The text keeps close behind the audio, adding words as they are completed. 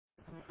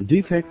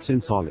Defects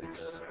in solids.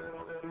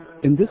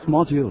 In this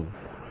module,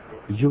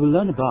 you will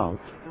learn about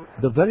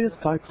the various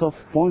types of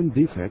point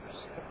defects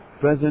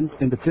present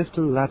in the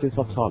crystal lattice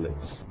of solids.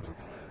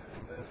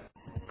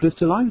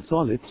 Crystalline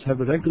solids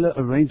have a regular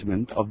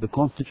arrangement of the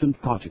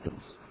constituent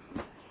particles.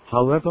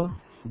 However,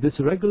 this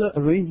regular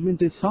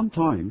arrangement is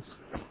sometimes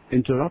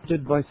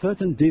interrupted by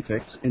certain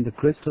defects in the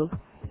crystal,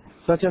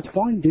 such as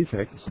point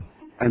defects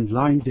and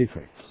line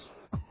defects.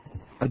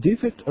 A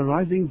defect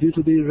arising due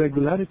to the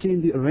irregularity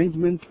in the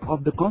arrangement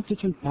of the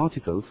constituent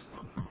particles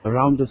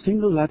around a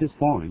single lattice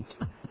point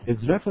is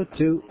referred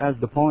to as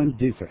the point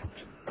defect.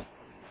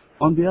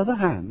 On the other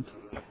hand,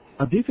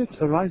 a defect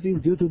arising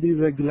due to the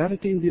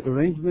irregularity in the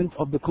arrangement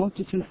of the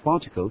constituent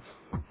particles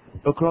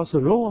across a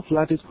row of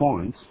lattice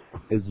points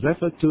is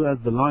referred to as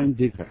the line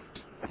defect.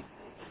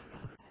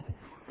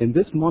 In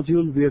this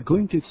module, we are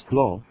going to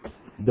explore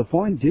the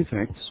point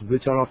defects,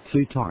 which are of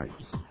three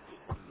types: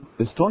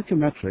 the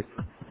stoichiometric,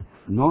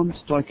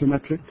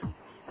 non-stoichiometric,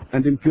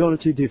 and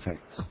impurity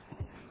defects.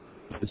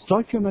 The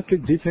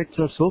stoichiometric defects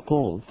are so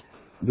called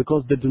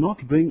because they do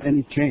not bring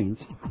any change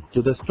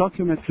to the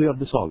stoichiometry of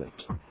the solid.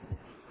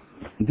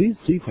 These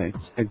defects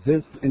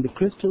exist in the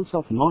crystals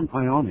of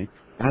non-ionic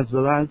as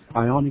well as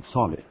ionic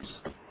solids.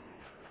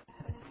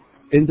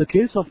 In the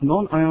case of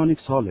non-ionic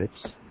solids,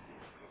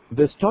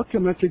 the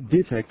stoichiometric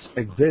defects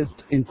exist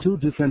in two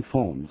different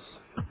forms: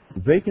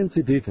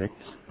 vacancy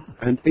defects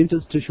and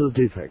interstitial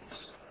defects.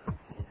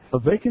 A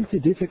vacancy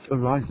defect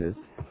arises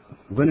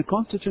when a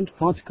constituent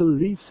particle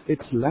leaves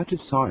its lattice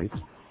site,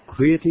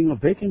 creating a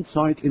vacant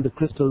site in the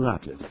crystal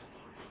lattice.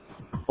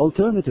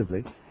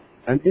 Alternatively,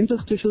 an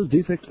interstitial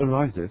defect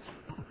arises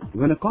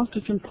when a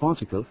constituent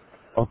particle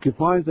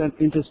occupies an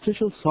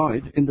interstitial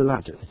site in the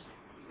lattice.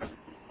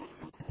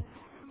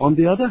 On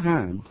the other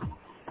hand,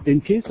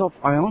 in case of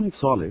ionic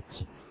solids,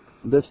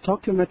 the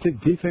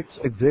stoichiometric defects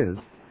exist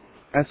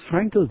as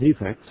Frankel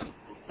defects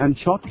and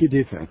Schottky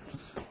defects.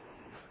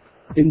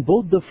 In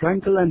both the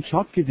Frankel and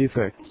Schottky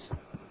defects,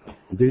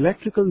 the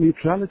electrical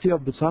neutrality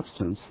of the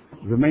substance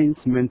remains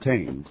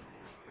maintained.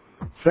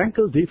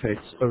 Frankel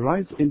defects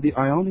arise in the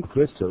ionic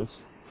crystals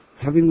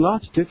having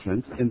large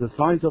difference in the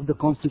size of the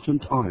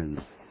constituent ions.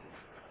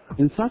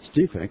 In such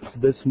defects,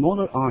 the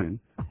smaller ion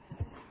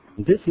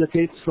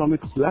dislocates from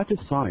its lattice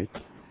site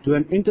to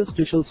an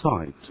interstitial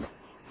site.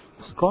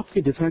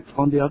 Schottky defect,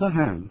 on the other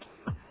hand,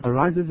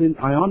 arises in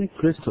ionic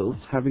crystals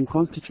having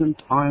constituent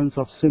ions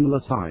of similar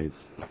size.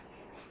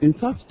 In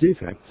such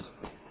defects,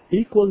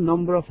 equal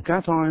number of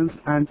cations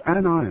and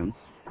anions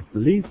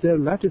leave their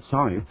lattice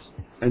sites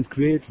and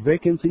create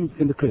vacancies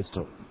in the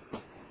crystal.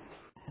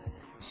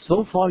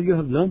 So far you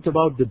have learnt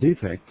about the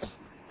defects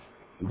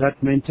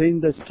that maintain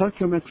the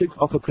stoichiometry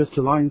of a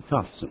crystalline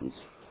substance.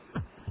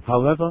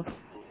 However,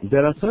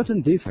 there are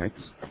certain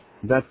defects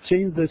that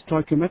change the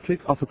stoichiometry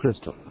of a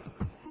crystal.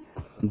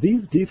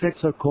 These defects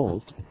are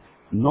called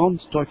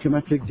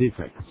non-stoichiometric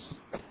defects.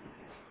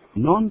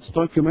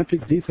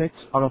 Non-stoichiometric defects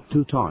are of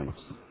two types: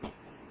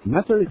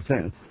 metal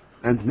excess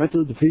and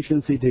metal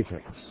deficiency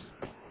defects.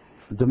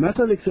 The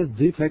metal excess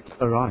defects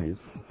arise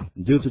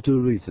due to two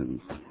reasons: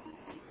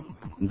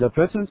 the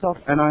presence of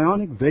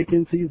anionic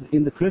vacancies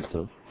in the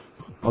crystal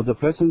or the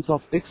presence of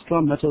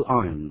extra metal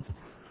ions.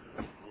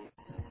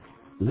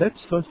 Let's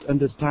first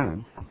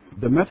understand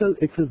the metal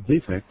excess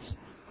defects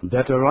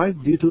that arise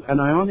due to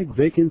anionic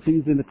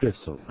vacancies in the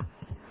crystal.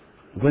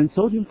 When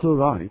sodium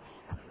chloride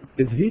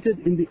is heated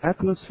in the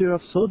atmosphere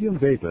of sodium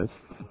vapors,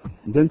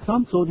 then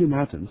some sodium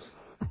atoms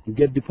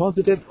get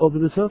deposited over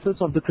the surface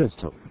of the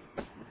crystal.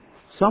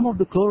 Some of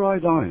the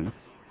chloride ions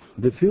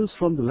diffuse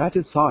from the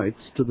lattice sites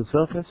to the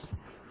surface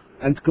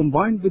and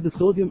combine with the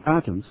sodium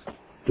atoms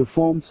to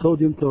form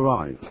sodium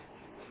chloride.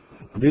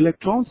 The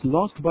electrons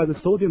lost by the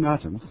sodium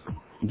atoms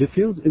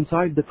diffuse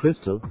inside the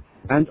crystal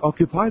and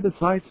occupy the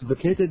sites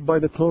vacated by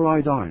the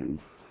chloride ions.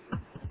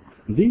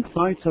 These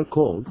sites are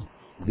called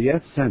the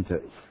S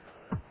centers.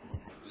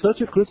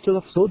 Such a crystal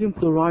of sodium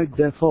chloride,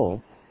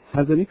 therefore,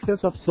 has an excess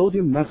of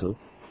sodium metal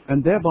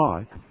and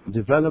thereby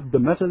develop the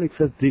metal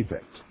excess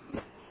defect.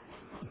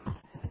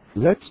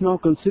 Let's now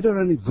consider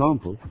an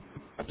example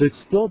to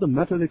explore the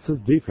metal excess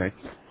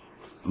defects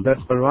that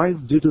arise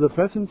due to the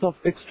presence of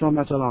extra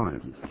metal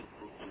ions.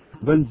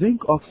 When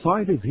zinc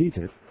oxide is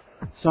heated,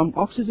 some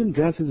oxygen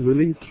gas is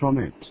released from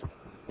it.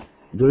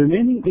 The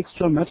remaining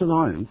extra metal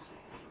ions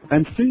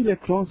and free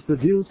electrons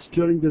produced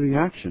during the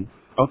reaction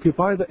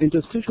occupy the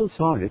interstitial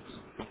sites,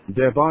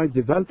 thereby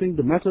developing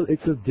the metal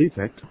excess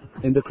defect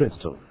in the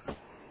crystal.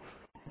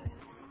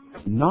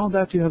 Now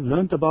that you have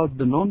learnt about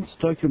the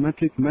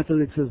non-stoichiometric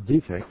metal excess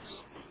defects,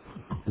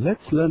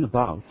 let's learn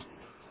about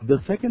the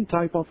second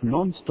type of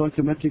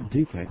non-stoichiometric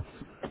defects,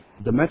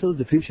 the metal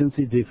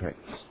deficiency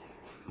defects.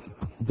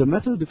 The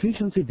metal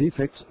deficiency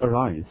defects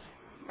arise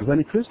when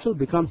a crystal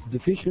becomes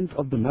deficient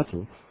of the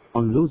metal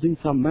on losing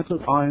some metal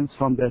ions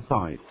from their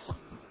sites.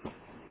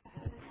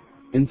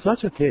 In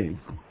such a case,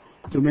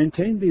 to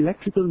maintain the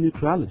electrical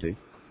neutrality,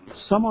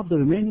 some of the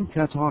remaining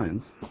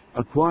cations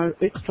acquire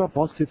extra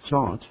positive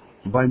charge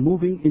by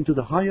moving into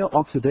the higher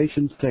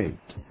oxidation state.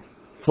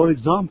 For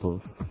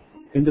example,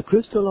 In the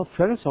crystal of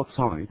ferrous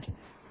oxide,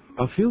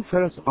 a few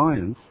ferrous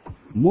ions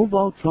move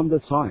out from the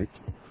site,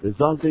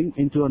 resulting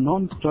into a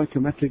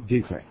non-stoichiometric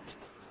defect.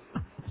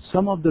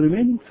 Some of the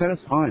remaining ferrous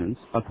ions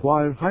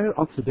acquire higher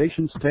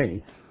oxidation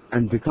state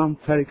and become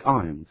ferric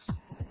ions.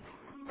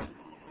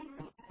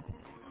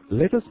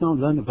 Let us now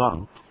learn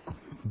about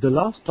the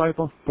last type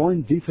of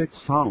point defects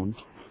found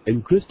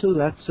in crystal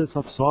lattices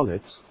of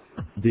solids,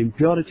 the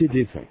impurity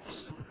defects.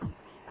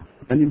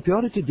 An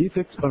impurity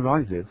defect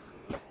arises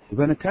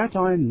when a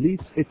cation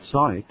leaves its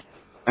site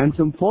and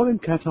some foreign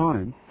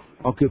cation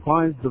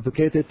occupies the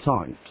vacated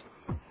site.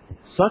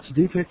 Such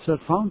defects are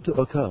found to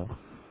occur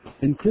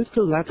in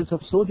crystal lattice of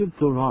sodium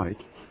chloride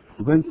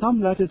when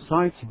some lattice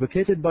sites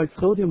vacated by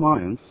sodium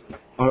ions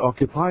are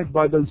occupied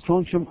by the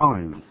strontium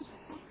ions.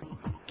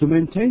 To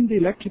maintain the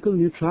electrical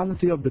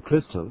neutrality of the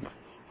crystal,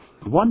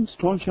 one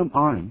strontium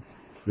ion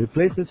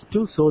replaces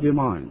two sodium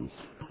ions.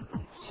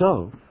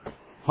 So,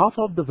 half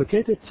of the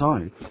vacated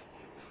sites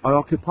are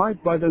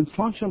occupied by the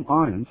strontium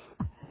ions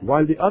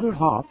while the other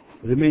half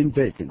remain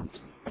vacant.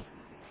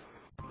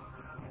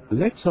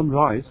 Let's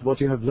summarize what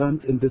you have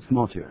learned in this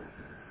module.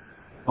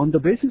 On the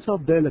basis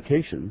of their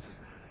locations,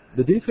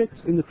 the defects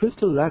in the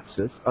crystal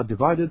lattices are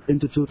divided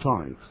into two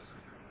types: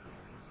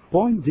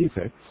 point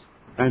defects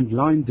and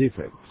line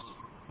defects.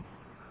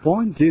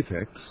 Point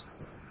defects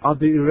are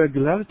the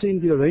irregularity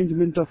in the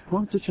arrangement of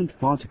constituent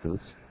particles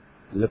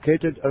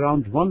located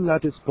around one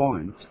lattice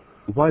point,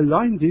 while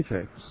line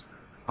defects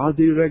are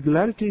the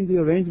irregularity in the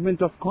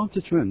arrangement of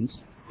constituents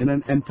in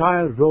an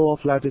entire row of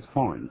lattice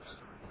points.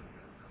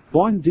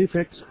 Point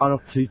defects are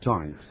of three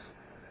types: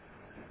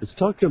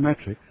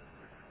 stoichiometric,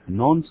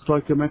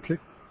 non-stoichiometric,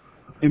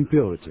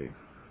 impurity.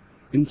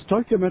 In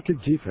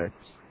stoichiometric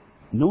defects,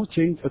 no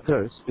change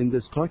occurs in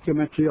the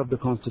stoichiometry of the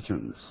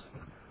constituents.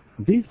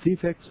 These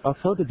defects are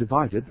further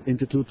divided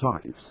into two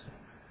types: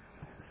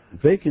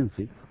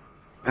 vacancy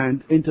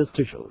and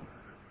interstitial.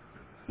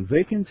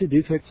 Vacancy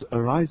defects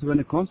arise when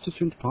a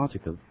constituent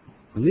particle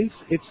leaves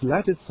its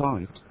lattice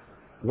site,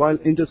 while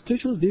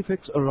interstitial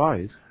defects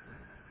arise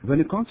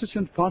when a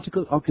constituent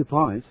particle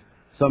occupies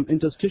some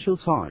interstitial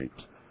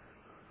site.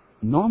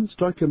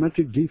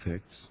 Non-stoichiometric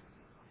defects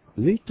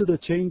lead to the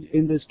change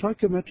in the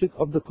stoichiometry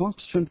of the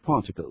constituent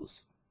particles.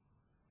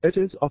 It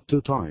is of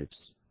two types: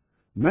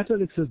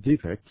 metal excess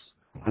defects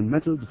and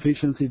metal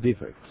deficiency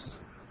defects.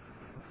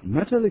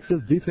 Metal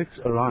excess defects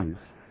arise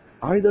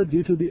either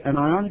due to the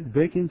anionic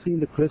vacancy in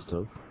the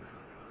crystal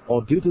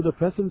or due to the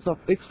presence of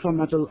extra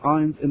metal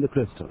ions in the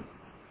crystal.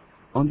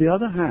 On the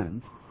other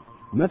hand,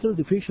 metal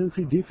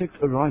deficiency defect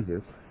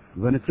arises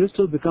when a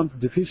crystal becomes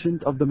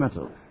deficient of the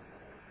metal.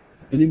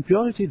 In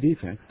impurity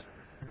defect,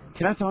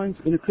 cations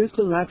in a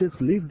crystal lattice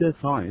leave their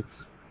sites,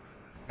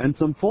 and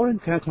some foreign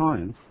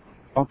cations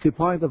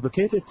occupy the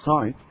vacated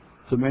site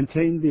to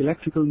maintain the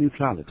electrical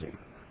neutrality.